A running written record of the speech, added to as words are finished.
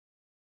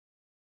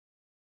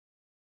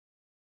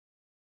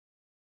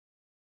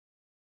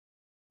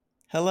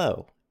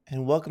Hello,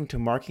 and welcome to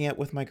Marking Out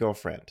with My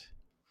Girlfriend.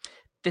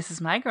 This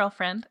is my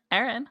girlfriend,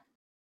 Erin.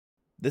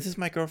 This is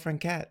my girlfriend,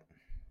 Kat.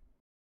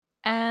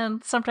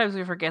 And sometimes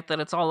we forget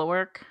that it's all a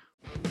work.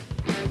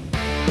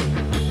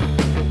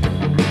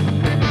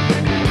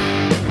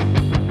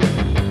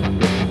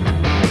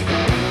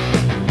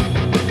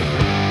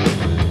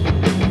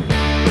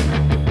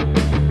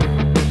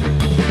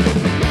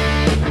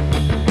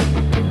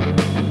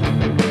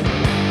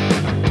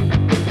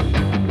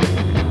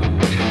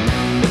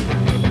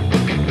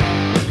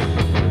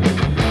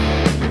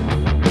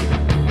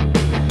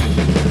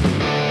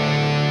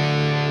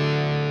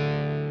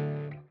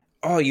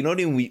 Oh, you know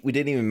what we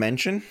didn't even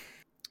mention?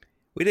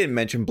 We didn't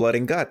mention Blood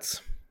and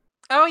Guts.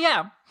 Oh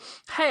yeah.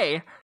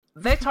 Hey,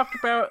 they talked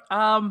about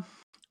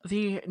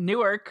the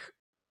Newark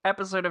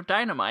episode of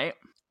Dynamite,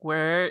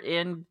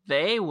 wherein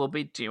they will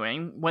be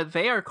doing what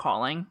they are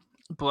calling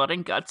Blood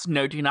and Guts.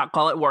 No, do not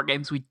call it War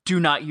Games. We do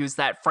not use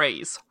that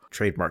phrase.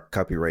 Trademark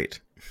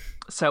copyright.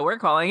 So we're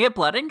calling it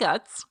Blood and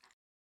Guts.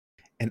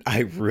 And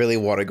I really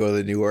want to go to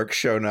the Newark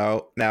show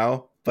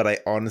now, but I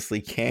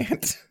honestly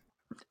can't.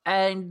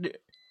 And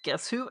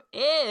guess who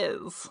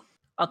is?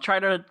 I'll try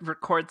to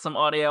record some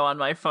audio on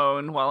my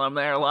phone while I'm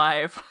there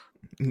live.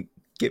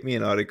 Get me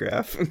an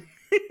autograph.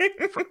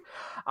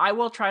 I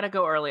will try to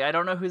go early. I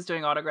don't know who's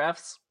doing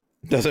autographs.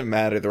 Doesn't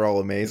matter, they're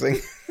all amazing.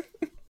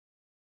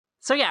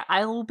 So yeah,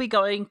 I will be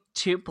going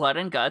to Blood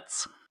and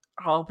Guts.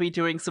 I'll be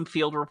doing some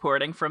field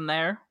reporting from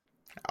there.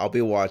 I'll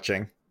be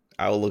watching.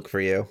 I'll look for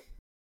you.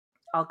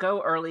 I'll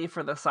go early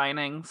for the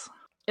signings.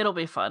 It'll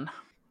be fun.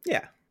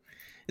 Yeah.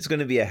 It's going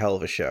to be a hell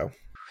of a show.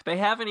 They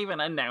haven't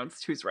even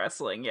announced who's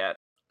wrestling yet.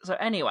 So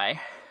anyway.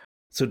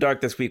 So Dark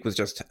this week was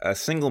just a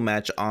single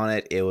match on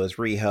it. It was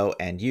Riho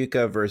and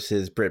Yuka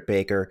versus Britt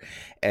Baker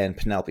and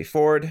Penelope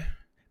Ford.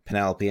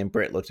 Penelope and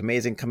Britt looked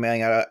amazing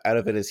coming out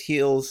of it as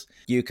heels.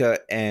 Yuka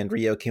and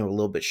Riho came a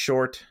little bit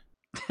short.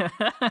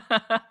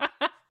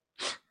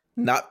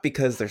 Not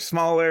because they're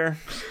smaller.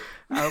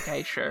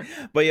 Okay, sure.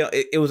 But you know,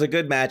 it was a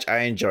good match.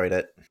 I enjoyed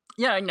it.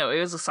 Yeah, no, it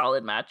was a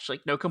solid match.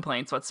 Like, no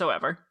complaints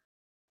whatsoever.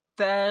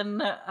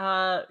 Then,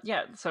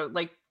 so,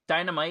 like,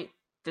 Dynamite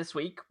this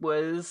week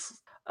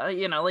was,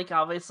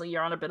 obviously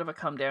you're on a bit of a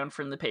come down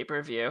from the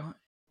pay-per-view.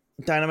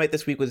 Dynamite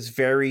this week was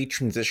very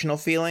transitional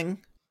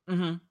feeling.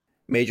 Mm-hmm.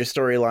 Major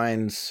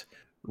storylines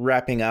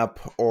wrapping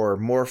up or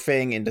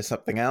morphing into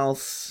something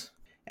else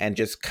and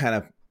just kind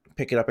of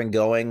pick it up and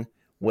going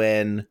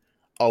when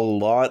a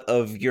lot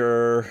of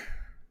your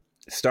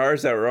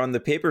stars that were on the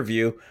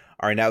pay-per-view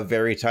are now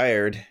very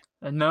tired.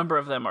 A number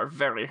of them are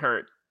very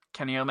hurt.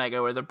 Kenny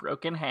Omega with a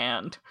broken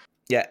hand.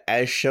 Yeah,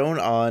 as shown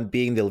on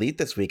Being the Elite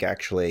this week,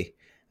 actually.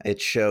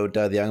 It showed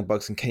the Young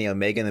Bucks and Kenny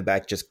Omega in the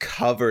back just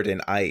covered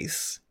in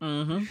ice.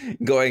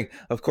 Mm-hmm. Going,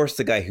 of course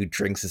the guy who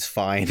drinks is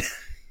fine.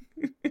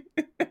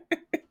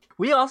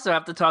 We also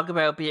have to talk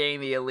about Being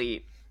the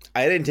Elite.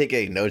 I didn't take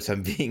any notes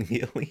on Being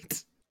the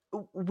Elite.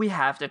 We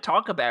have to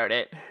talk about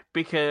it,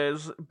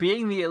 because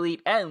Being the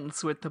Elite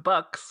ends with the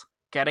Bucks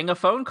getting a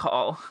phone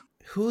call.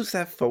 Who's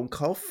that phone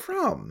call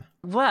from?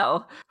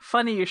 Well,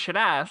 funny you should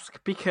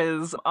ask,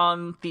 because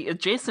on the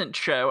adjacent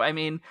show,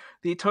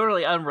 the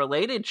totally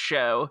unrelated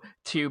show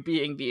to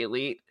Being the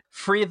Elite,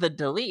 Free the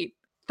Delete,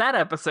 that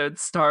episode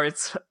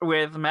starts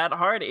with Matt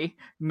Hardy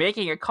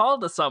making a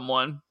call to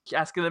someone,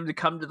 asking them to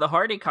come to the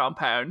Hardy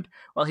compound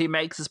while he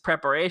makes his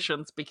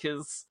preparations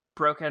because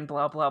broken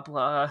blah blah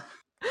blah.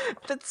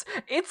 There's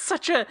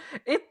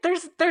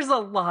a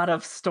lot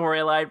of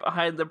storyline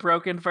behind the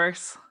Broken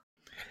verse.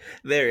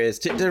 There is.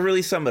 To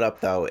really sum it up,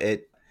 though,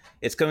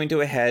 it's coming to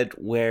a head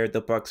where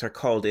the Bucks are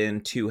called in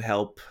to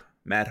help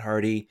Matt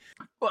Hardy.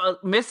 Well,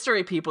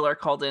 mystery people are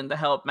called in to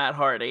help Matt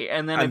Hardy,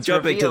 and then I'm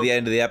jumping to the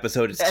end of the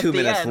episode. It's 2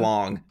 minutes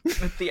long.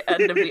 At the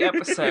end of the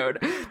episode.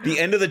 The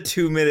end of the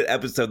 2-minute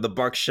episode, the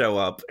Bucks show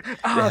up.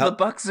 The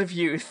Bucks of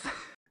Youth.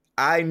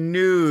 I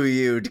knew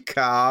you'd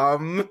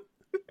come.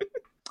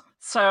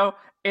 So,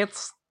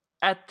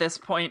 at this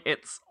point,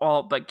 it's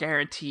all but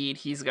guaranteed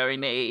he's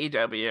going to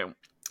AEW.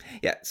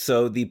 Yeah,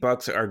 so the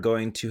Bucks are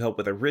going to help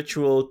with a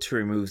ritual to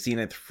remove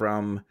Zenith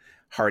from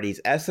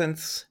Hardy's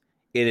essence.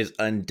 It is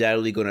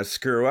undoubtedly going to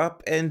screw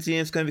up, and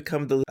Zenith's going to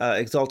become the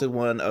exalted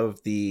one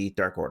of the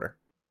Dark Order.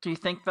 Do you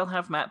think they'll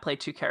have Matt play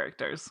two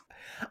characters?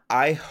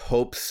 I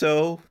hope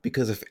so,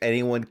 because if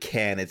anyone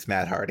can, it's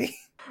Matt Hardy.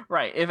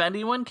 Right, if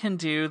anyone can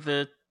do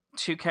the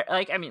two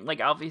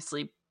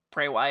obviously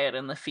Bray Wyatt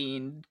and The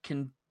Fiend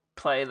can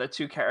play the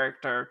two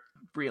character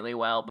really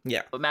well.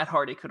 Yeah. But Matt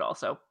Hardy could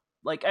also.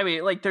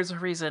 There's a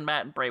reason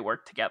Matt and Bray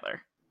work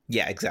together.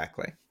 Yeah,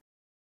 exactly.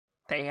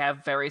 They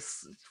have very,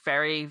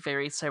 very,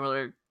 very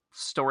similar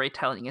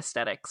storytelling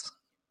aesthetics,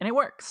 and it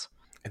works.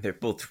 And they're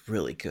both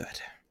really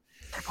good.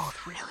 They're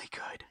both really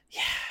good.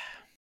 Yeah.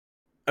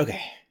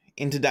 Okay,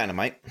 into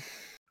Dynamite.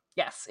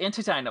 Yes,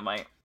 into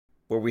Dynamite.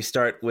 Where we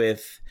start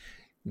with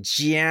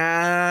Jon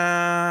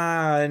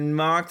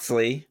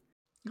Moxley.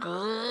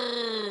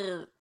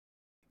 Ugh.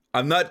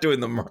 I'm not doing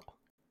them wrong.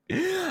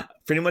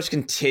 Pretty much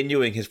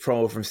continuing his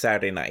promo from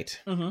Saturday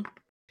night. Mm-hmm.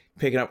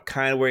 Picking up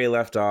kind of where he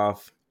left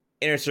off.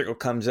 Inner Circle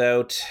comes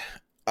out.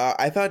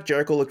 I thought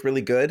Jericho looked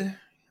really good.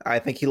 I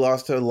think he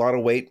lost a lot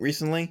of weight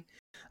recently,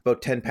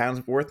 about 10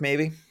 pounds worth,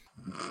 maybe.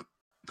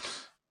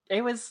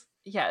 It was,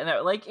 yeah,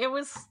 no, like it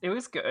was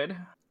good.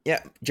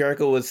 Yeah,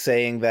 Jericho was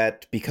saying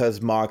that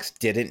because Mox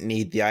didn't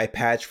need the eye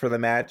patch for the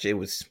match, it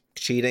was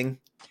cheating.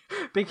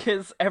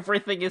 Because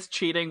everything is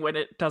cheating when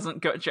it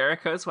doesn't go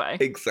Jericho's way.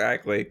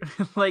 Exactly.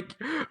 Like,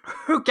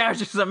 who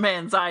gouges a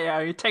man's eye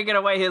out? You're taking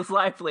away his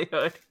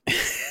livelihood.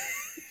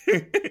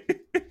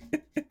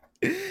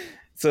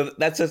 So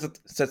that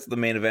sets the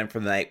main event for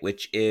the night,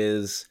 which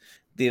is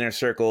the Inner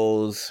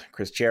Circle's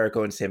Chris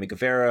Jericho and Sammy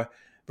Guevara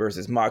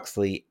versus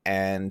Moxley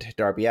and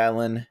Darby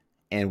Allin,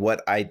 and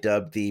what I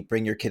dubbed the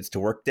Bring Your Kids to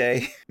Work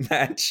Day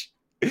match.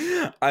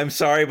 I'm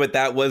sorry, but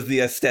that was the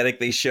aesthetic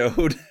they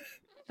showed.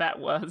 That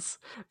was.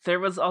 There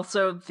was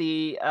also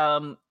the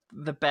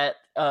bet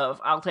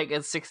of I'll take a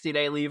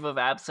 60-day leave of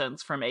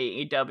absence from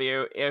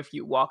AEW if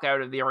you walk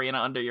out of the arena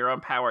under your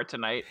own power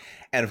tonight.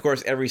 And of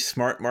course, every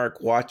smart mark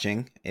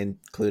watching,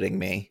 including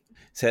me,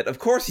 said, of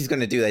course he's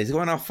going to do that. He's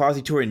going off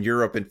Fozzy tour in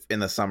Europe in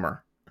the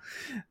summer.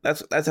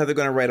 That's how they're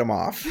going to write him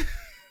off.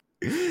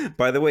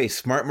 By the way,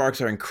 smart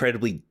marks are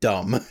incredibly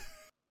dumb.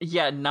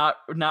 Yeah, not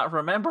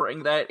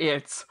remembering that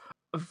it's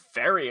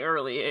very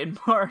early in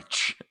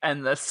March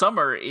and the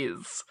summer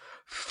is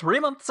 3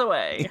 months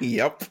away.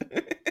 Yep.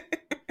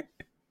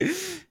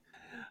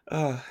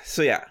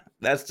 So yeah,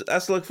 that's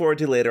to look forward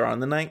to later on in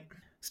the night.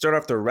 Start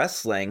off the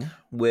wrestling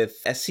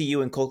with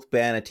SCU and Colt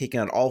Cabana taking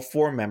on all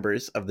 4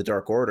 members of the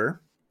Dark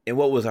Order in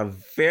what was a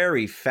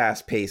very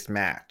fast-paced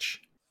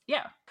match.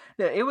 Yeah,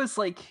 it was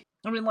like,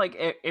 I mean,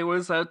 like, it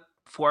was a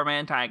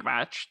 4-man tag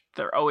match.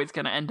 They're always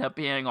going to end up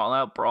being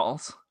all-out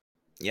brawls.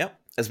 Yep,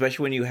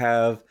 especially when you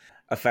have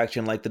a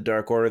faction like the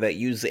Dark Order that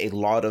use a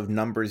lot of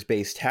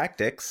numbers-based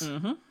tactics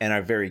and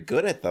are very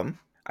good at them.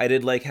 I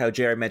did like how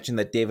JR mentioned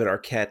that David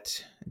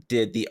Arquette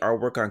did the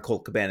artwork on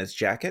Colt Cabana's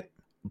jacket,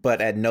 but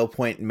at no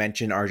point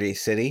mentioned RJ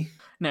City.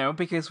 No,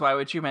 because why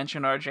would you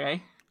mention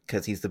RJ?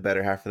 Because he's the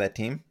better half of that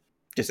team.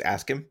 Just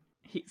ask him.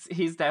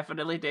 He's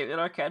definitely David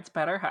Arquette's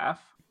better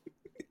half.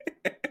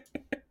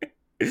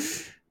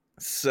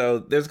 So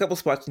there's a couple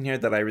spots in here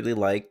that I really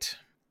liked.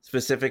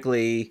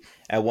 Specifically,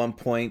 at one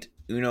point,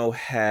 Uno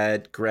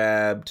had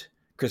grabbed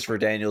Christopher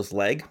Daniels'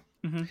 leg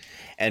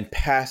and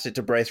passed it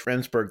to Bryce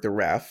Remsburg, the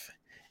ref,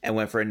 and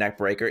went for a neck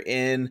breaker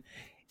in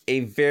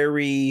a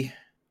very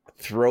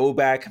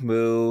throwback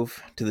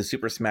move to the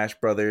Super Smash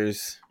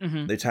Brothers,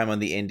 their time on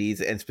the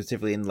indies, and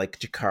specifically in like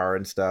Jakar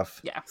and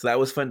stuff. Yeah. So that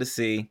was fun to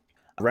see.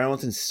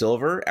 Reynolds and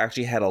Silver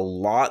actually had a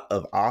lot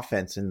of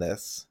offense in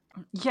this.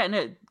 Yeah,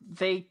 no,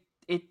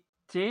 it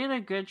did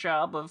a good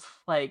job of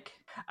like,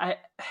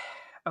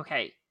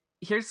 okay,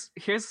 here's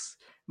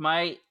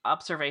my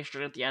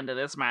observation at the end of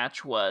this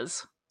match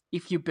was,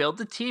 if you build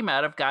the team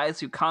out of guys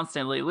who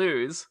constantly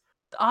lose,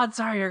 the odds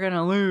are you're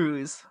gonna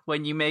lose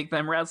when you make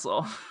them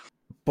wrestle.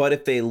 But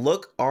if they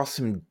look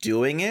awesome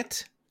doing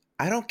it,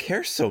 I don't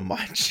care so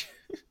much.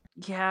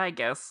 Yeah, I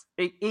guess.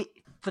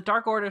 The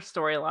Dark Order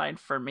storyline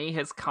for me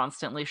has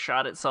constantly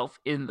shot itself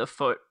in the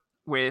foot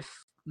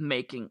with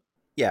making...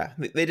 Yeah,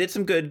 they did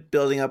some good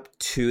building up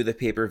to the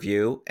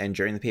pay-per-view and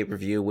during the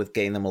pay-per-view with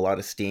getting them a lot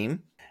of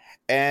steam.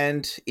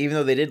 And even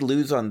though they did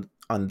lose on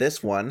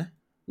this one,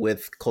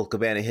 with Colt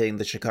Cabana hitting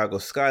the Chicago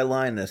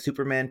skyline and a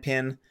Superman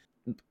pin,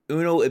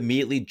 Uno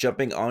immediately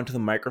jumping onto the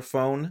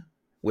microphone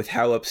with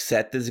how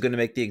upset this is going to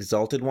make the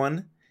Exalted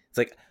one. It's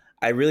like,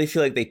 I really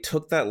feel like they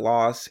took that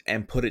loss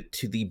and put it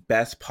to the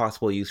best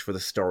possible use for the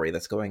story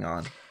that's going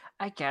on.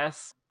 I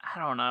guess. I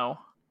don't know.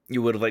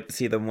 You would have liked to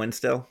see them win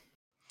still?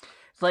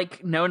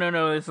 Like, no,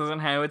 this isn't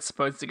how it's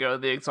supposed to go.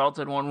 The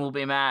Exalted one will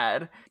be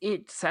mad.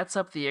 It sets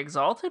up the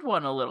Exalted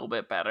one a little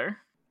bit better.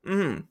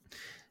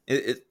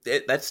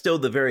 That's still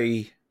the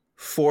very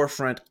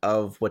forefront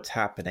of what's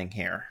happening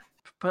here.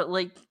 But,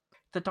 like,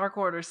 the Dark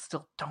Order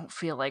still don't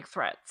feel like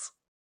threats.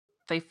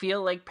 They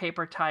feel like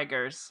paper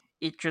tigers.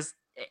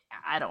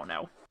 I don't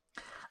know.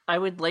 I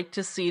would like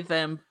to see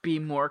them be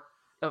more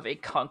of a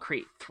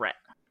concrete threat.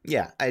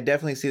 Yeah, I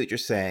definitely see what you're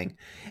saying,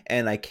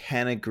 and I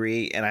can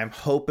agree, and I'm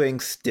hoping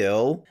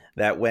still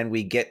that when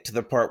we get to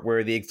the part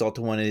where the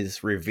Exalted One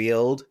is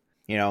revealed,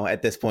 you know,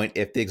 at this point,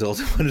 if the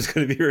Exalted One is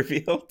going to be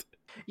revealed.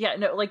 Yeah,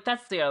 no, like,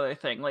 that's the other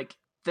thing. Like,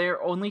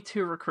 their only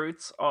 2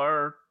 recruits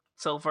are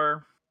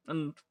Silver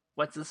and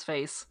what's his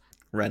face?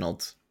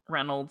 Reynolds.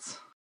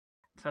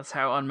 That's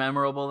how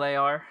unmemorable they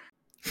are.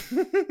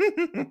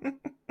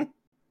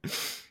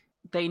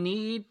 They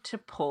need to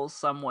pull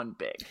someone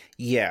big.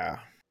 Yeah.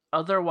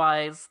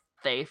 Otherwise,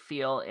 they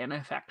feel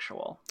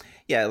ineffectual.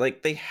 Yeah,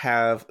 like they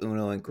have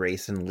Uno and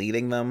Grayson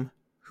leading them,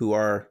 who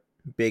are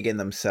big in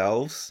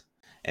themselves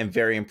and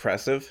very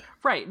impressive.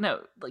 Right,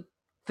 no, like,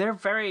 they're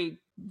very,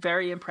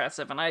 very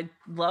impressive, and I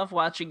love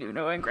watching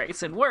Uno and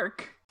Grayson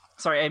work.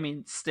 Sorry, I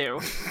mean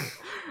Stu.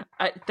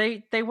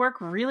 They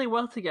work really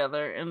well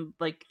together, and,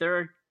 like, they're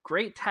a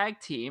great tag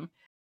team.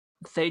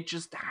 They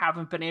just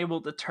haven't been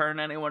able to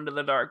turn anyone to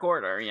the Dark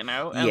Order, you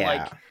know? And,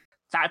 like,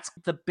 that's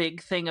the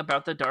big thing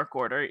about the Dark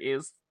Order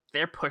is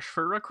their push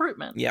for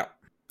recruitment. Yeah.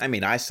 I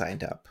mean, I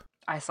signed up.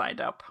 I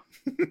signed up.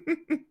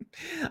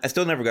 I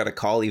still never got a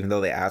call, even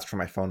though they asked for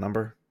my phone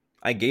number.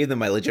 I gave them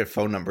my legit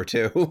phone number,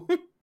 too.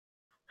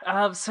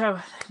 So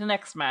the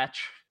next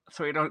match,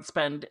 so we don't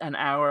spend an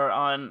hour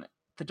on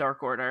the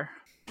Dark Order.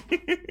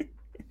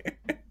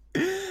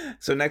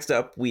 So next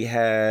up, we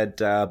had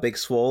Big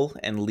Swole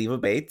and Leva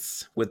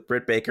Bates with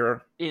Britt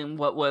Baker. In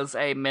what was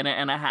a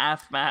 1.5-minute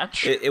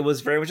match. It was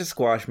very much a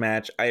squash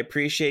match. I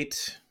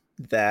appreciate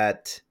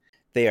that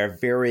they are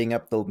varying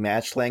up the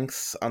match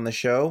lengths on the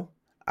show.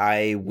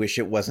 I wish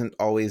it wasn't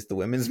always the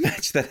women's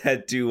match that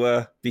had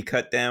to be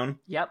cut down.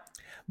 Yep.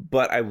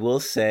 But I will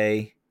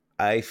say,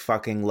 I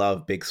fucking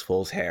love Big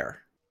Swole's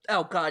hair.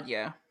 Oh, God,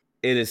 yeah.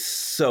 It is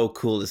so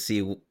cool to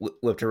see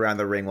whipped around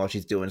the ring while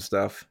she's doing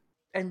stuff.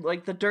 And,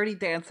 like, the Dirty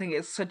Dancing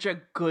is such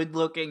a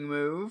good-looking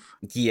move.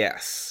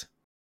 Yes.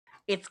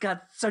 It's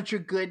got such a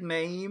good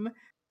name.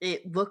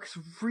 It looks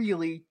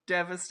really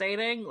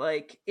devastating.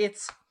 Like,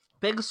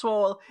 Big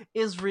Swole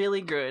is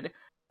really good.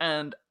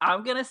 And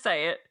I'm gonna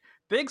say it,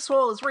 Big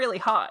Swole is really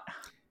hot.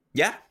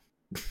 Yeah.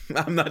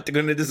 I'm not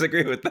going to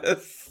disagree with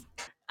this.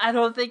 I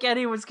don't think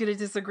anyone's gonna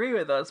disagree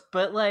with us,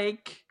 but,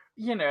 like,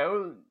 you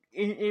know,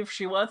 if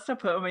she wants to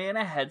put me in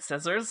a head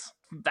scissors,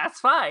 that's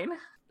fine.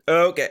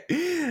 Okay.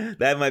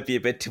 That might be a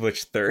bit too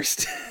much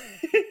thirst.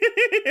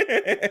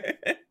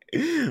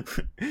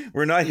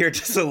 We're not here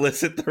to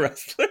solicit the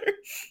wrestlers.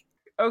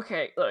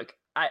 Okay, look,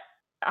 I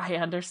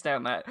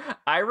understand that.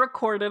 I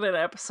recorded an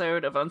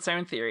episode of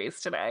Unsound Theories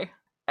today,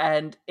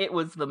 and it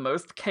was the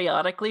most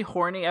chaotically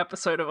horny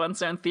episode of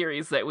Unsound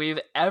Theories that we've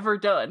ever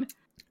done.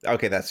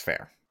 Okay, that's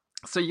fair.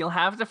 So you'll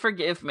have to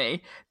forgive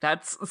me.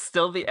 That's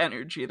still the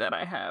energy that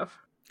I have.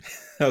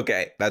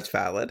 Okay, that's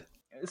valid.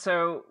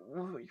 So,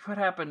 what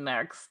happened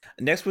next?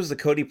 Next was the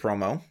Cody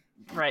promo.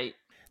 Right.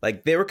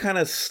 Like, they were kind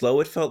of slow,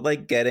 it felt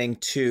like, getting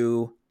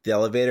to the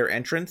elevator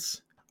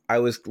entrance. I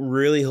was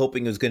really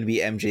hoping it was going to be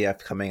MJF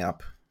coming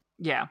up.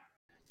 Yeah.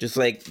 Just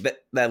like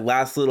that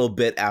last little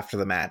bit after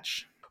the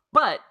match.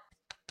 But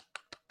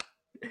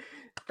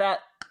that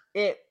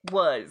it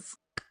was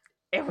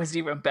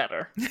even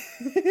better.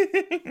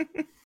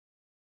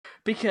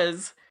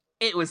 Because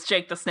it was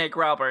Jake the Snake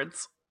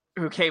Roberts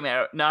who came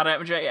out, not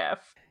MJF.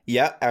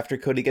 Yeah, after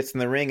Cody gets in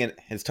the ring and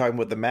is talking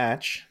about the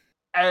match.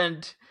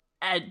 And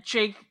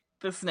Jake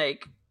the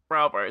Snake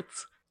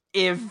Roberts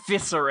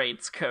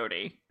eviscerates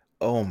Cody.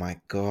 Oh my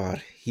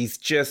god. He's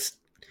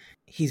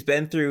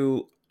been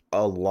through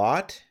a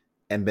lot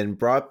and been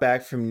brought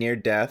back from near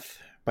death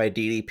by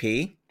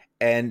DDP.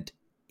 And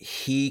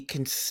he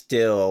can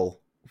still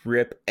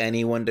rip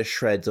anyone to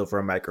shreds over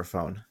a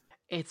microphone.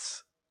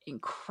 It's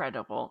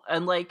incredible.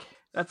 And like,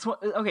 that's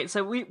what, okay,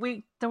 so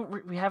we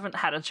haven't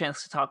had a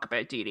chance to talk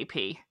about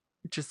DDP,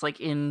 just like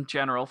in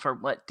general for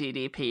what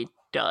DDP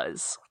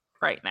does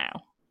right now.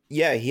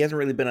 Yeah, he hasn't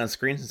really been on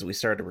screen since we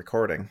started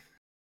recording.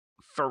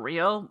 For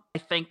real, I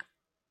think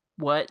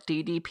what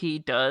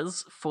DDP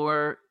does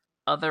for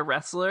other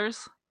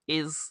wrestlers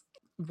is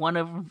one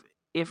of,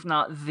 if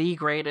not the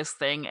greatest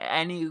thing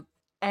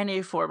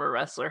any former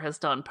wrestler has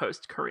done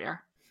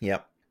post-career.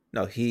 Yep.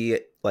 No, he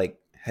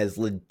has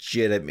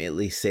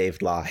legitimately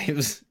saved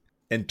lives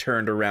and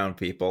turned around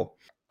people.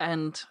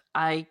 And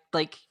I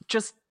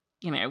just,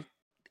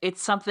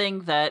 it's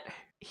something that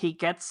he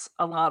gets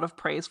a lot of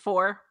praise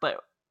for,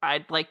 but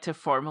I'd like to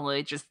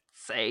formally just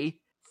say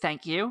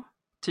thank you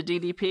to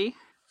DDP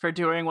for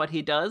doing what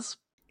he does.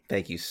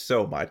 Thank you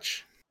so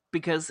much.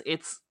 Because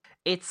it's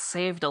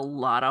saved a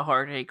lot of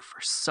heartache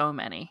for so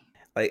many.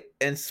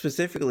 And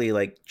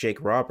specifically,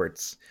 Jake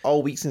Roberts.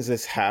 All week since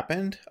this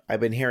happened, I've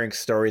been hearing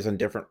stories on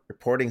different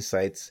reporting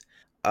sites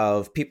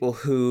of people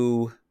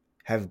who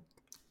have...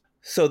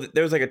 So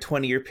there was a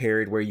 20-year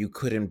period where you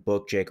couldn't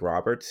book Jake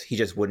Roberts. He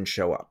just wouldn't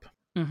show up.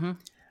 Mm-hmm.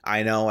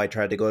 I know, I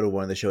tried to go to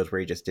one of the shows where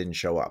he just didn't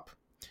show up.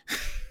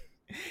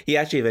 He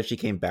actually eventually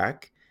came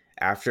back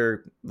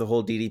after the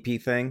whole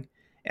DDP thing,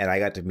 and I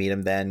got to meet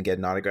him then, get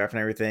an autograph and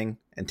everything,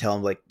 and tell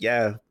him,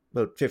 yeah,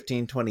 about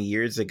 15, 20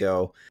 years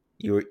ago,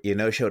 you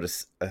no-showed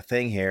a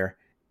thing here,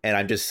 and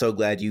I'm just so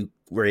glad you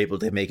were able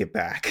to make it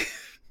back.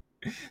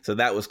 So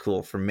that was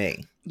cool for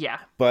me. Yeah.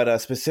 But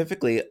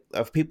specifically,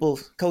 a couple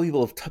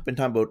people have been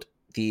talking about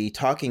the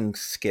talking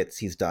skits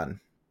he's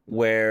done,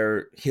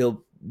 where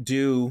he'll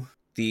do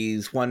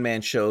these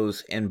one-man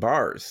shows in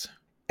bars.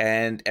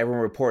 And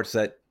everyone reports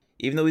that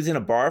even though he's in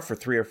a bar for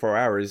 3 or 4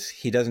 hours,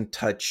 he doesn't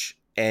touch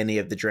any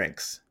of the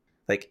drinks.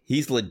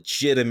 He's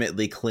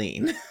legitimately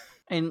clean.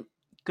 And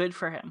good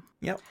for him.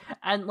 Yep.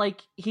 And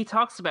he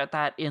talks about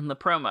that in the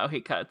promo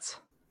he cuts.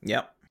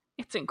 Yep.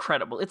 It's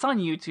incredible. It's on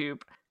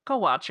YouTube. Go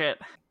watch it.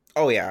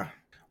 Oh yeah.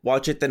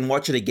 Watch it, then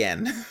watch it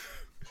again.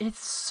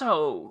 It's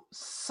so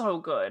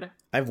good.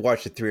 I've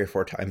watched it 3 or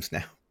 4 times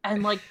now.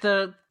 And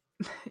the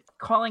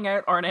calling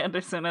out Arn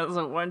Anderson as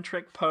a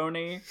one-trick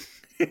pony.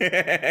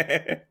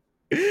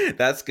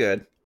 That's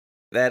good.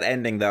 That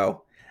ending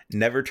though.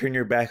 Never turn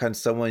your back on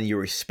someone you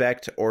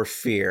respect or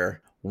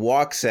fear.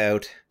 Walks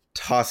out,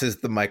 tosses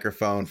the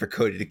microphone for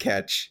Cody to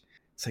catch.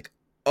 It's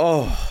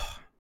oh,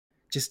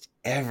 just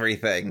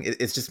everything.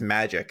 It's just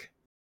magic.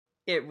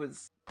 It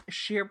was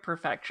sheer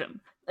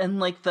perfection. And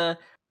like the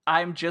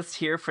I'm just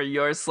here for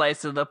your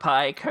slice of the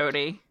pie,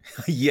 Cody.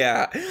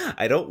 Yeah,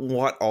 I don't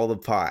want all the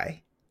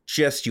pie,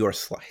 just your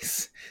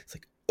slice. It's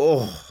like,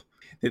 oh,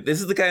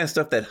 this is the kind of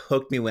stuff that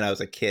hooked me when I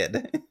was a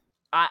kid.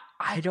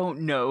 I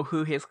don't know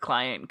who his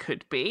client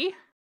could be.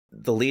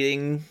 The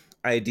leading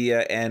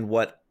idea and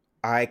what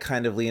I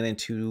kind of lean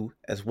into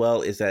as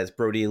well is that it's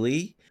Brody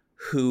Lee,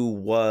 who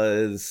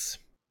was...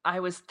 I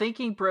was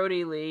thinking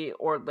Brody Lee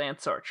or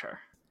Lance Archer.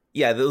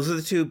 Yeah, those are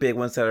the two big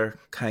ones that are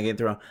kind of getting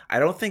thrown. I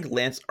don't think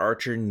Lance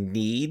Archer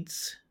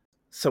needs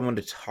someone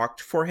to talk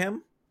for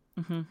him.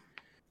 Mm-hmm.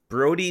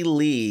 Brody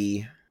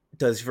Lee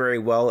does very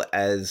well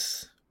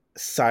as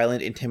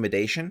silent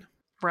intimidation.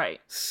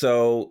 Right.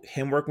 So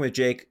him working with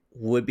Jake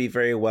would be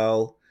very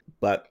well,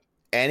 but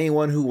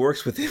anyone who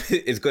works with him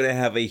is going to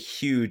have a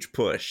huge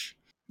push.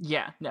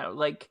 Yeah, no,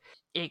 like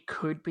it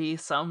could be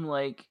some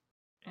like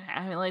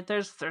I mean like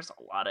there's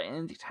a lot of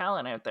indie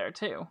talent out there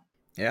too.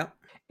 Yeah.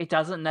 It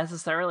doesn't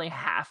necessarily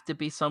have to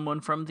be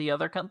someone from the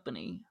other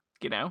company,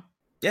 you know?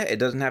 Yeah, it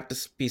doesn't have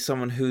to be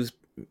someone who's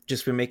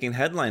just been making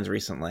headlines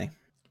recently.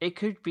 It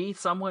could be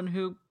someone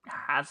who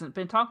hasn't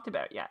been talked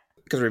about yet.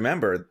 Because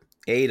remember,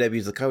 AEW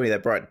is the company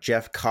that brought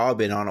Jeff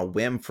Cobb in on a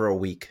whim for a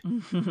week.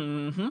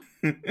 Mm-hmm.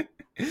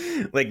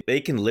 Like,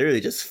 they can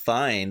literally just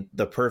find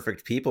the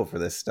perfect people for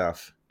this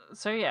stuff.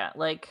 So yeah,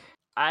 like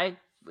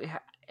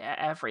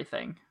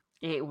everything.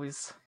 It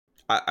was...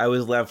 I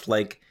was left,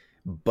 like,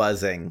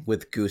 buzzing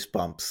with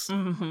goosebumps.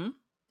 Mm-hmm.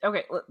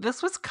 Okay,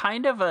 this was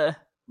kind of a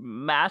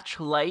match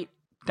light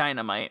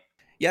Dynamite.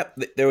 Yep,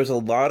 there was a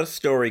lot of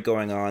story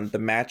going on. The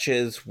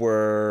matches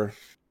were,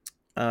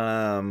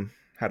 how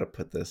to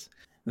put this,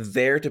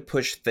 there to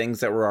push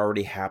things that were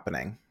already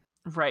happening.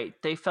 Right,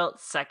 they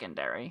felt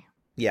secondary.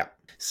 Yeah,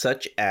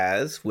 such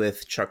as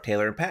with Chuck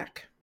Taylor and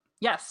Pac.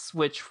 Yes,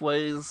 which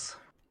was...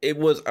 It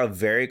was a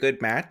very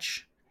good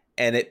match,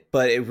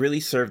 but it really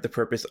served the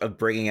purpose of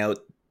bringing out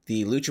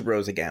the Lucha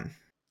Bros again.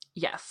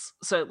 Yes,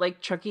 so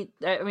like Chuck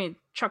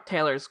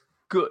Taylor's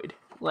good.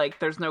 Like,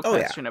 there's no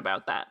question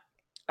about that.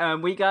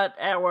 We got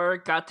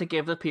to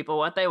give the people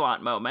what they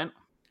want moment.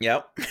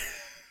 Yep.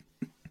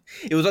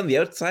 It was on the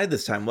outside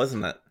this time,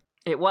 wasn't it?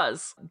 It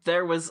was.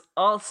 There was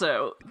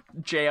also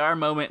JR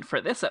moment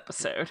for this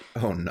episode.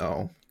 Oh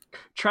no.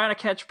 Trying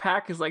to catch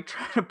Pac is like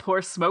trying to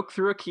pour smoke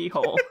through a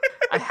keyhole.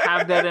 I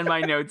have that in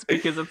my notes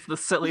because it's the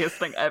silliest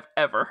thing I've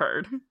ever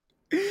heard.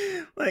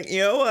 Like, you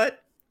know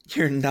what?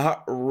 You're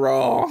not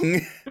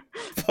wrong.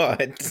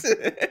 But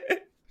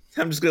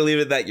I'm just going to leave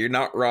it at that. You're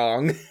not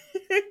wrong.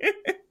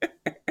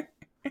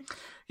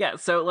 Yeah,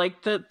 so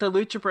like the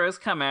Lucha Bros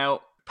come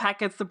out. Pac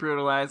gets the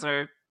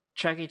brutalizer.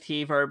 Chucky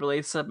T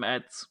verbally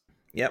submits.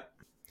 Yep.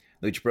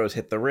 Lucha Bros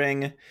hit the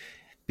ring,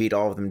 beat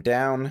all of them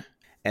down,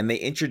 and they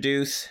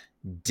introduce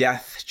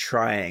Death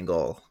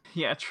Triangle.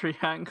 Yeah,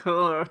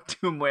 Triangle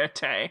de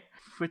Muerte.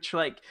 Which,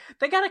 like,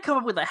 they gotta come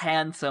up with a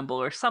hand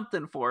symbol or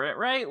something for it,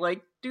 right?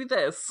 Like, do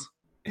this.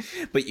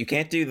 But you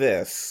can't do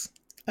this.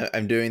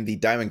 I'm doing the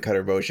diamond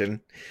cutter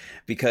motion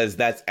because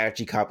that's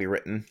actually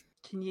copywritten.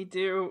 Can you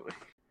do...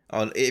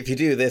 If you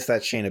do this,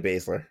 that's Shayna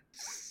Baszler.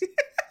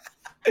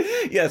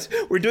 Yes,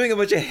 we're doing a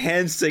bunch of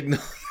hand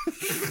signals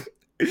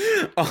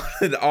on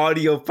an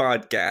audio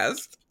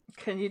podcast.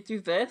 Can you do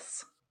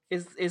this?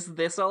 Is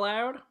this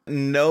allowed?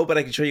 No, but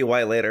I can show you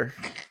why later.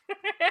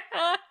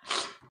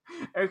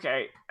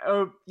 Okay.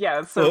 Oh,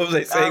 yeah. So what was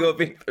I saying about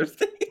being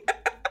thirsty?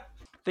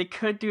 They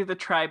could do the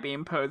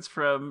tri-beam pose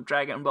from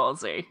Dragon Ball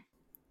Z.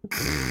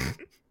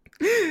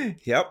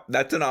 Yep,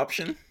 that's an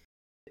option.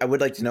 I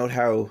would like to note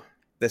how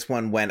this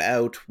one went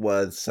out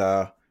was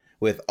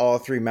with all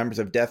three members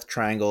of Death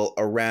Triangle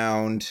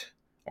around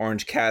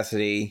Orange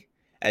Cassidy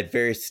at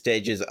various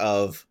stages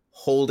of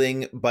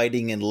holding,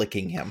 biting, and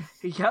licking him.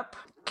 Yep.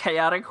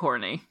 Chaotic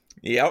horny.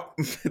 Yep.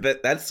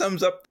 That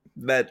sums up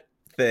that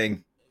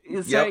thing.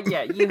 So, yep.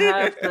 Yeah, you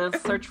have the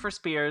Search for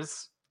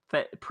Spears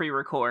that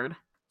pre-record.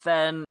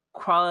 Then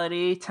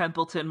Quality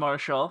Templeton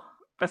Marshall.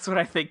 That's what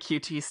I think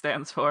QT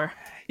stands for.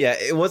 Yeah,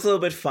 it was a little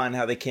bit fun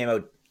how they came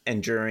out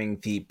and during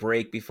the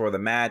break before the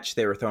match,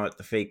 they were throwing out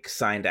the fake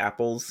signed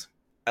apples.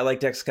 I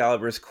liked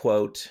Excalibur's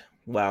quote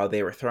while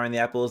they were throwing the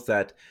apples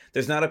that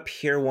there's not a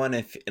pure one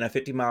in a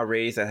 50-mile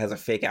radius that has a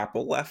fake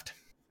apple left.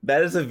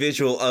 That is a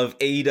visual of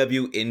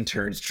AEW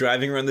interns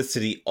driving around the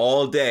city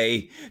all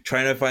day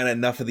trying to find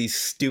enough of these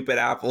stupid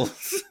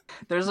apples.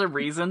 There's a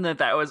reason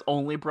that was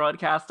only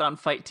broadcast on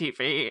Fight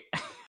TV.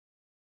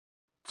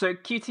 So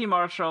QT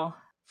Marshall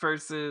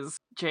versus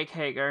Jake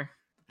Hager,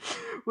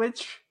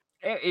 which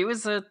it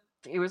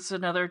was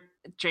another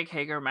Jake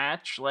Hager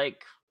match,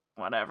 like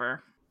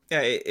whatever.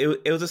 Yeah,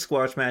 it was a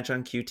squash match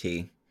on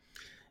QT,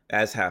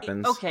 as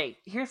happens. Okay,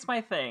 here's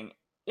my thing.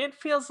 It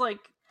feels like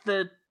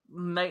the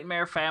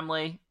Nightmare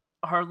family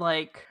are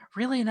like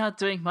really not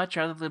doing much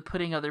other than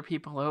putting other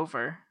people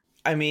over.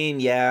 I mean,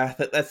 yeah,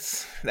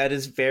 that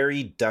is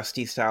very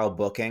Dusty style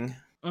booking,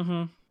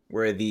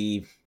 where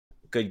the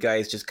good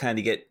guys just kind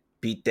of get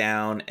beat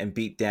down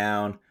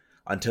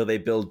until they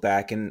build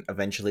back and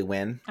eventually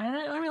win.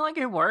 I mean, like,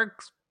 it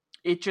works.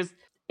 It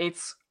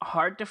it's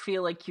hard to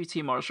feel like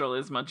QT Marshall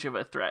is much of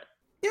a threat,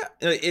 Yeah,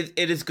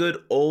 it is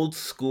good old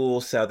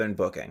school Southern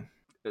booking.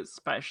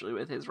 especially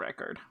with his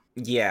record.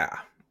 Yeah.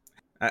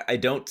 I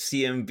don't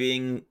see him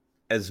being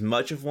as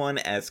much of one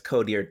as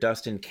Cody or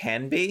Dustin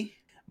can be,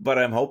 but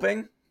I'm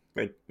hoping.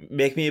 Like,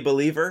 make me a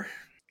believer.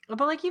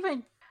 But like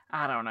even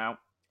I don't know.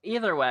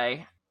 Either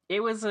way, it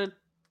was a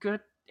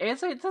good.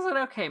 It's an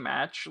okay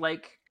match.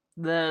 Like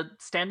the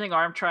standing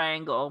arm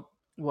triangle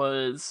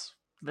was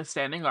the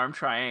standing arm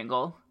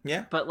triangle,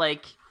 Yeah. but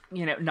like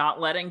not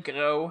letting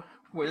go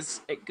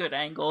was a good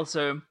angle.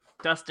 So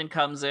Dustin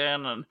comes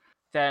in, and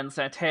then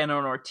Santana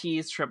and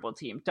Ortiz triple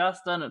team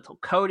Dustin until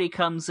Cody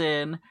comes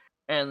in,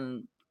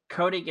 and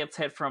Cody gets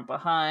hit from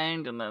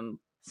behind, and then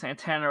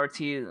Santana,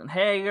 Ortiz, and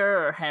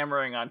Hager are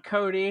hammering on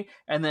Cody,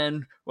 and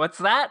then what's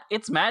that?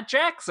 It's Matt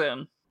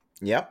Jackson.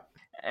 Yep.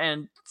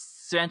 And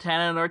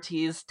Santana and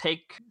Ortiz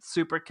take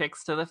super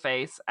kicks to the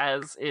face,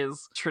 as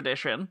is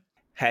tradition.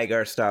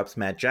 Hagar stops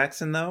Matt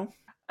Jackson, though.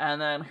 And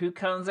then who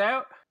comes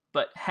out?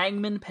 But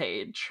Hangman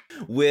Page.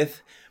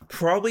 With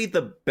probably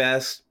the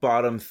best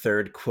bottom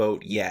third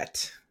quote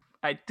yet.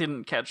 I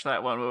didn't catch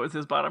that one. What was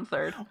his bottom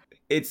third?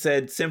 It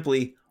said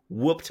simply,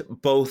 whooped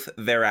both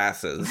their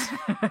asses.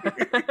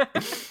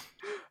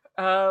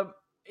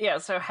 Yeah,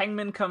 so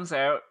Hangman comes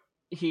out.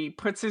 He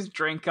puts his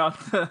drink on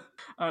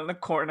the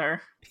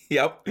corner.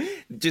 Yep.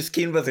 Just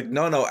Keen was like,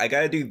 no, I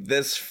gotta do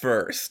this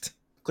first.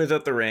 Clears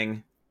out the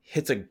ring.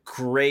 Hits a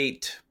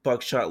great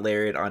buckshot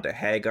lariat onto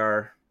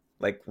Hagar.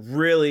 Like,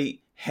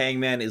 really,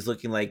 Hangman is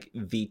looking like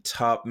the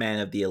top man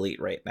of the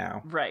Elite right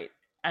now. Right.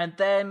 And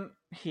then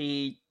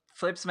he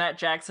flips Matt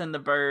Jackson the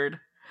bird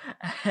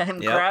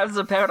and grabs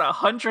about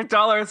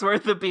 $100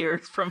 worth of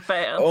beers from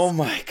fans. Oh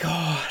my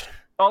god.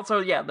 Also,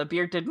 yeah, the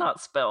beer did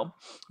not spill.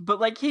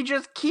 But, like, he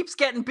just keeps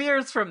getting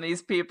beers from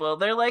these people.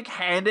 They're, like,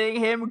 handing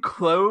him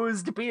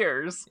closed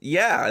beers.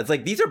 Yeah, it's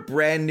like, these are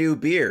brand new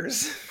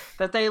beers.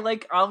 That they,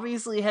 like,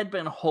 obviously had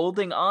been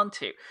holding on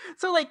to.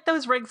 So, like,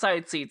 those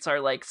ringside seats are,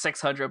 like,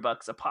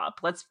 $600 a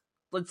pop. Let's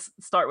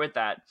start with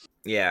that.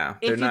 Yeah,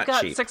 they're not cheap.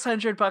 If you've got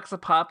 $600 a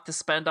pop to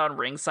spend on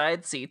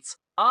ringside seats,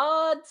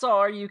 odds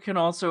are you can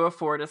also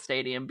afford a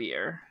stadium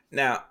beer.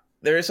 Now,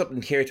 there is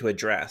something here to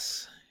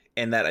address,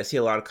 in that I see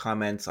a lot of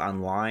comments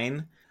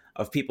online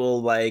of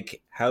people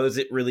like, how is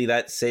it really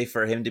that safe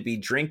for him to be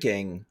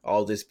drinking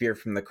all this beer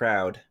from the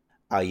crowd?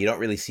 You don't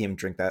really see him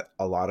drink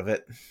a lot of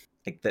it.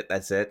 Like,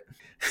 that's it.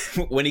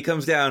 When he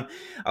comes down,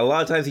 a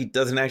lot of times he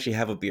doesn't actually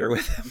have a beer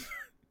with him.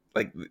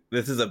 Like,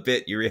 this is a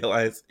bit, you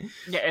realize.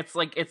 Yeah, it's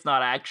like, it's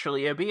not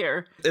actually a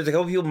beer. There's a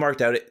couple people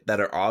marked out that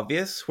are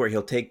obvious, where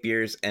he'll take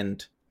beers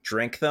and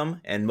drink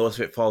them, and most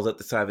of it falls out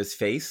the side of his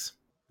face.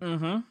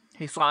 Mm-hmm.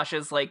 He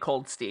sloshes like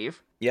Cold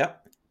Steve. Yep.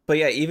 But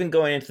yeah, even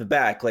going into the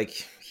back, like,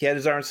 he had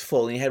his arms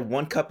full, and he had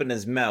one cup in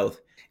his mouth,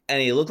 and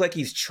he looked like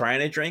he's trying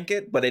to drink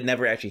it, but it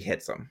never actually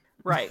hits him.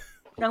 Right.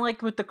 And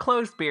like with the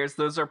closed beers,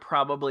 those are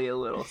probably a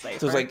little safer.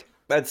 So it's like,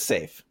 that's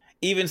safe.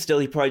 Even still,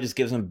 he probably just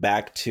gives them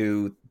back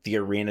to the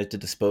arena to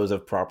dispose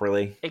of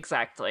properly.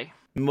 Exactly.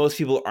 Most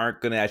people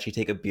aren't going to actually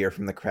take a beer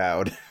from the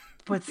crowd.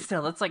 But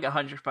still, it's like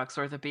 $100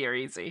 worth of beer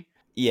easy.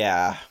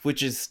 Yeah,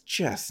 which is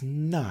just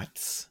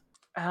nuts.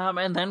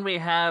 And then we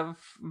have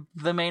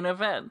the main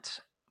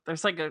event.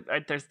 There's like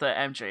there's the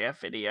MJF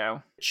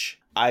video,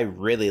 which I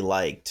really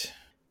liked,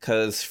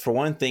 because for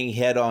one thing, he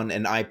had on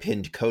an I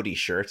Pinned Cody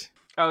shirt.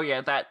 Oh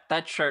yeah,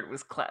 that shirt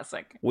was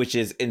classic. Which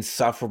is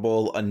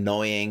insufferable,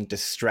 annoying,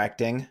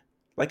 distracting,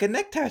 like a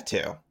neck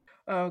tattoo.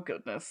 Oh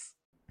goodness.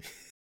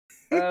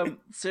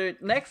 So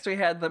next we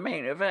had the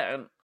main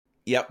event.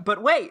 Yep.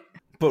 But wait.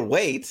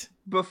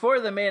 Before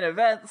the main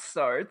event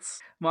starts,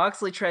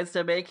 Moxley tries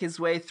to make his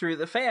way through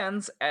the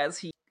fans, as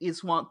he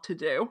is wont to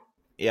do.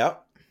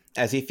 Yep.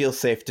 As he feels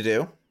safe to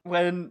do.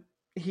 When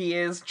he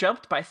is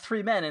jumped by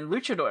 3 men in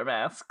luchador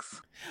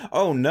masks.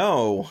 Oh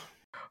no.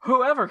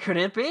 Whoever could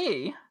it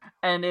be?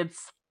 And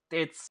it's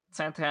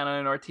Santana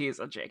and Ortiz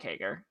and Jake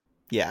Hager.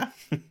 Yeah.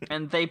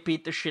 And they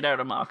beat the shit out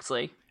of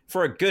Moxley.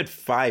 For a good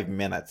 5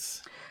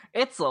 minutes.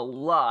 It's a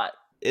lot.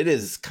 It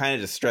is kind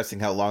of distressing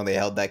how long they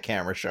held that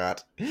camera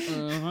shot.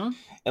 Mm-hmm.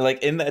 And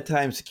like in that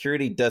time,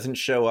 security doesn't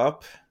show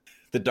up.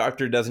 The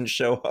doctor doesn't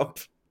show up.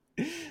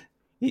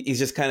 He's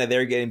just kind of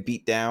there getting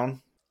beat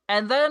down.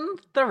 And then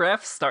the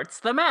ref starts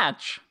the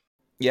match.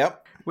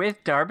 Yep.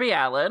 With Darby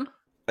Allin.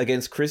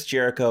 Against Chris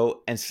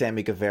Jericho and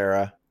Sammy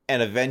Guevara.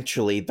 And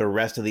eventually the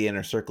rest of the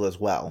Inner Circle as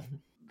well.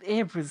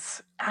 It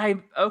was... It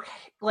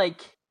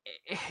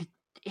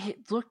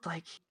looked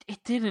like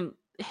it didn't...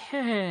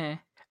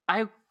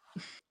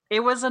 It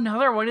was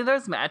another one of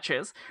those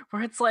matches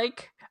where it's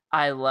like,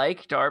 I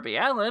like Darby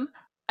Allin.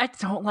 I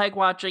don't like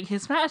watching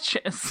his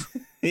matches.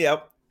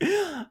 Yep.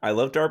 I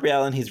love Darby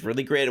Allin. He's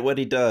really great at what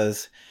he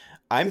does.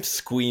 I'm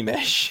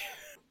squeamish.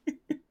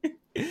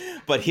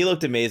 But he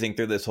looked amazing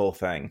through this whole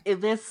thing.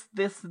 This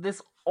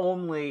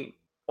only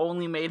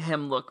made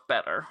him look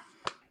better.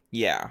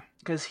 Yeah.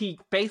 Because he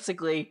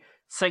basically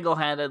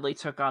single-handedly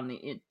took on the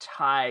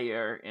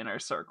entire Inner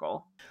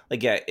Circle.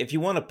 Like, yeah, if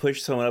you want to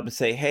push someone up and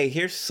say, hey,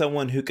 here's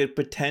someone who could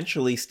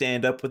potentially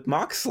stand up with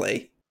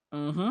Moxley.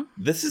 Mm-hmm.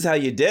 This is how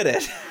you did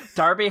it.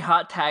 Darby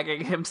hot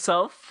tagging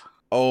himself.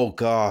 Oh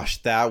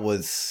gosh, that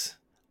was...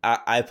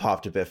 I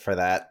popped a bit for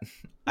that.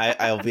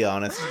 I'll be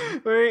honest.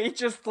 Where he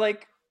just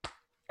like,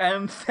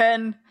 and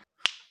then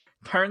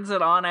turns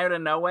it on out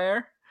of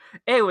nowhere.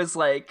 It was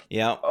like,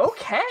 Yeah.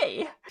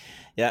 okay.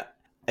 Yeah.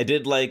 I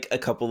did like a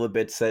couple of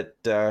bits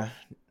that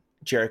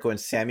Jericho and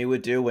Sammy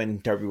would do when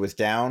Darby was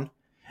down.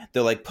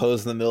 They're like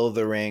posed in the middle of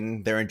the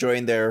ring. They're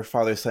enjoying their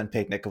father-son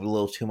picnic a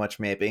little too much,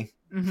 maybe.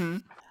 Mm-hmm.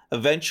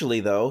 Eventually,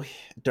 though,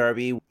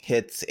 Darby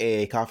hits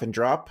a coffin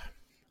drop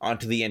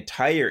onto the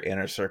entire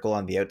inner circle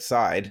on the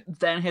outside.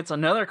 Then hits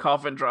another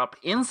coffin drop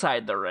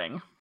inside the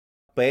ring.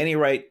 By any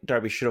right,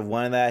 Darby should have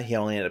won that. He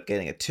only ended up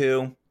getting a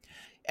 2.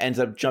 Ends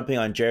up jumping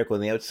on Jericho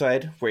on the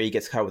outside, where he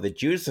gets caught with a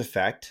Judas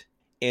effect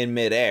in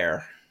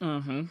midair.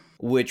 Mm-hmm.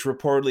 Which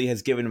reportedly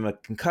has given him a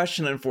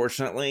concussion,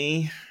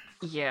 unfortunately.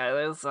 Yeah,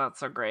 that's not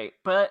so great.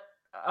 But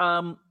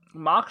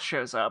Mox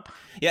shows up.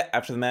 Yeah,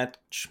 after the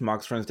match,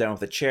 Mox runs down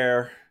with a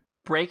chair.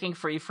 Breaking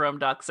free from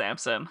Doc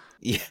Samson.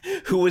 Yeah,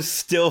 who was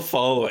still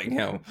following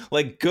him.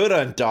 Like, good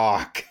on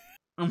Doc.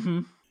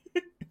 Mm-hmm.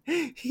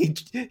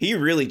 He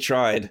really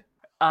tried.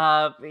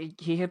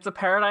 He hits a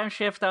paradigm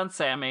shift on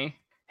Sammy.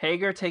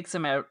 Hager takes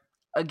him out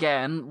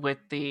again with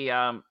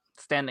the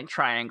standing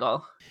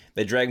triangle.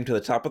 They drag him to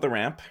the top of the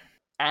ramp.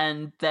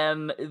 And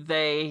then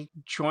they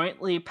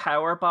jointly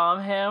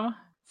powerbomb him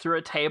through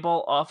a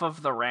table off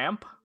of the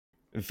ramp.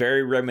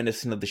 Very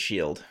reminiscent of the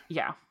Shield.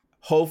 Yeah.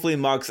 Hopefully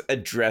Mox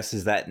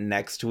addresses that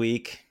next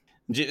week.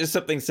 Just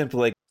something simple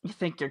like... You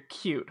think you're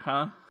cute,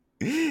 huh?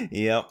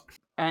 Yep.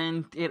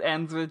 And it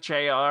ends with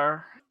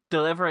JR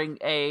delivering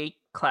a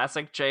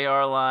classic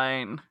JR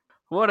line.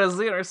 What has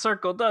the inner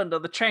circle done to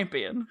the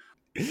champion?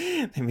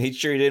 They made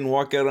sure he didn't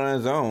walk out on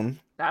his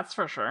own. That's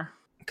for sure.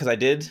 Because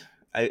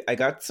I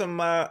got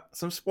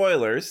some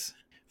spoilers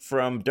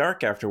from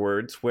Dark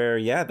afterwards where,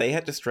 yeah, they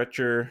had to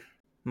stretcher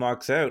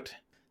Mox out.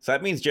 So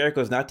that means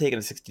Jericho's not taking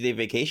a 60-day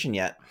vacation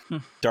yet.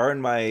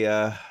 Darn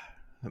my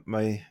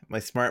my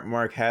smart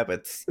Mark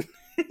habits.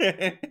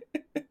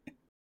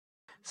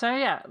 So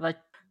yeah, like,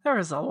 there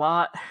was a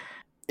lot.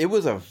 It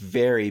was a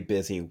very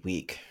busy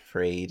week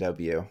for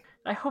AEW.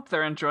 I hope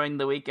they're enjoying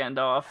the weekend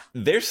off.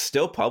 They're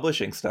still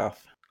publishing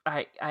stuff.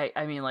 I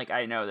mean, like,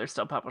 I know they're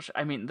still publishing.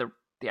 I mean,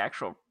 the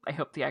actual. I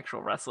hope the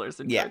actual wrestlers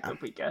enjoyed the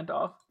weekend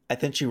off. I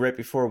think right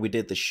before we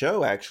did the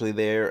show, actually,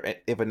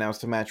 they've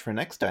announced a match for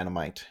next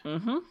Dynamite.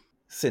 Mm-hmm.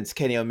 Since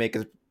Kenny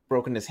Omega's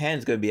broken his hand,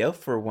 is going to be out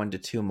for 1 to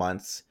 2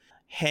 months.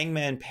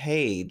 Hangman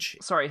Page.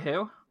 Sorry,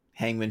 who?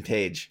 Hangman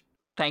Page.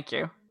 Thank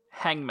you.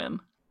 Hangman.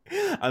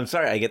 I'm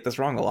sorry, I get this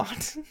wrong a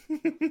lot.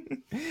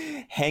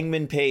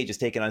 Hangman Page is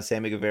taking on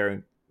Sammy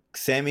Guevara.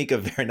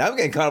 Now I'm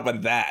getting caught up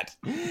on that.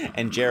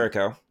 And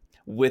Jericho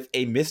with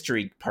a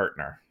mystery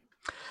partner.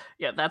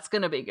 Yeah, that's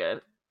gonna be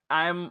good.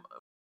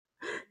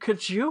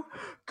 Could you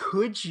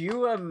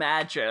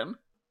imagine?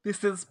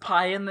 This is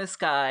pie in the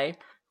sky,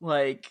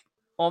 like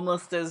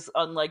almost as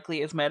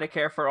unlikely as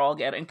Medicare for all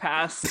getting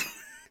passed.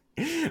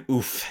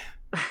 Oof.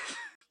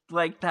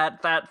 Like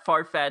that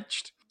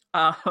far-fetched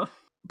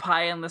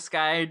pie in the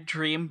sky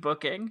dream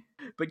booking.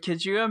 But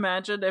could you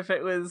imagine if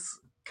it was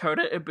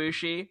Kota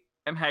Ibushi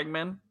and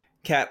Hangman?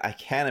 Kat, I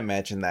can't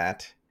imagine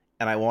that,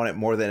 and I want it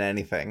more than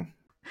anything.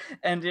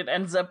 And it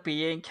ends up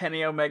being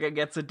Kenny Omega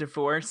gets a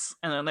divorce,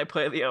 and then they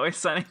play the Always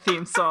Sunny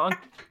theme song.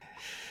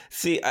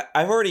 See,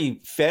 I've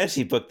already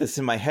fantasy booked this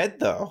in my head,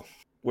 though,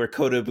 where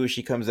Kota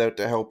Ibushi comes out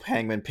to help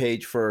Hangman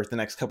Page for the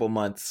next couple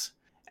months.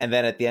 And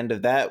then at the end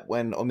of that,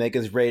 when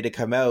Omega's ready to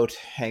come out,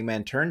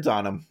 Hangman turns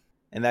on him.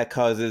 And that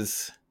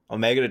causes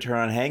Omega to turn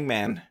on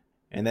Hangman.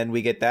 And then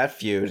we get that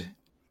feud.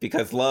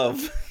 Because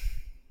love.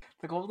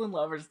 The Golden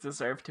Lovers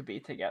deserve to be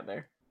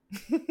together.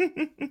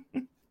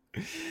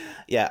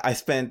 Yeah, I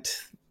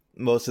spent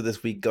most of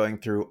this week going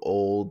through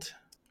old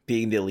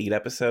Being the Elite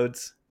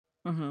episodes.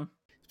 Mm-hmm.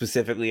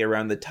 Specifically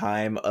around the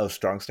time of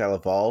Strong Style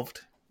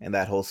Evolved. And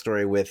that whole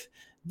story with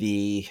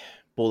the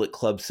Bullet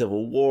Club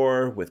Civil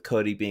War, with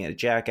Cody being a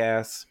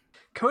jackass.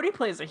 Cody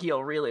plays a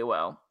heel really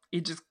well.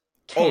 He just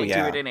can't do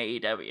it in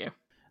AEW.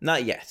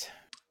 Not yet.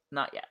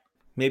 Not yet.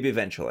 Maybe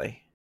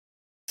eventually.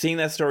 Seeing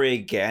that story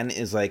again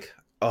is like,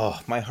 oh,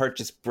 my heart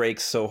just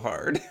breaks so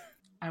hard.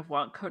 I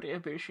want Kota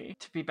Ibushi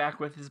to be back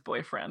with his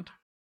boyfriend.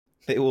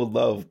 They will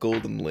love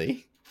Golden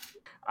Lee.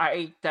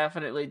 I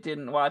definitely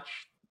didn't watch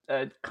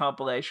a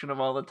compilation of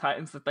all the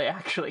times that they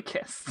actually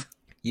kissed.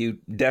 You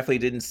definitely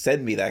didn't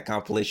send me that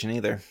compilation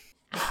either.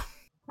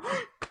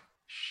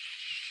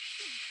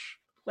 Shh.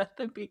 Let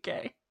them be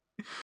gay.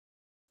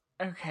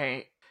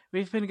 Okay,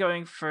 we've been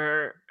going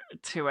for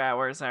 2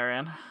 hours,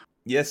 Aaron.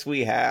 Yes,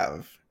 we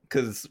have.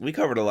 Because we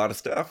covered a lot of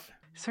stuff.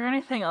 Is there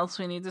anything else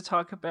we need to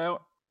talk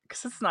about?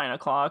 Because it's 9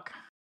 o'clock.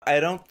 I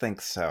don't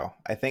think so.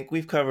 I think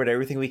we've covered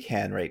everything we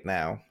can right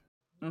now.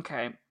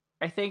 Okay.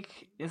 I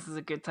think this is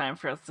a good time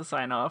for us to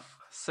sign off.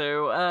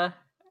 So,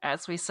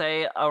 as we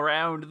say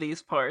around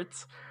these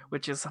parts,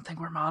 which is something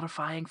we're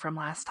modifying from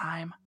last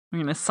time, we're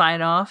going to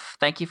sign off.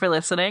 Thank you for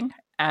listening.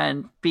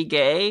 And be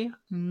gay.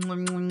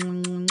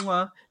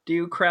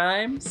 Do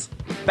crimes.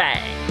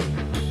 Bang.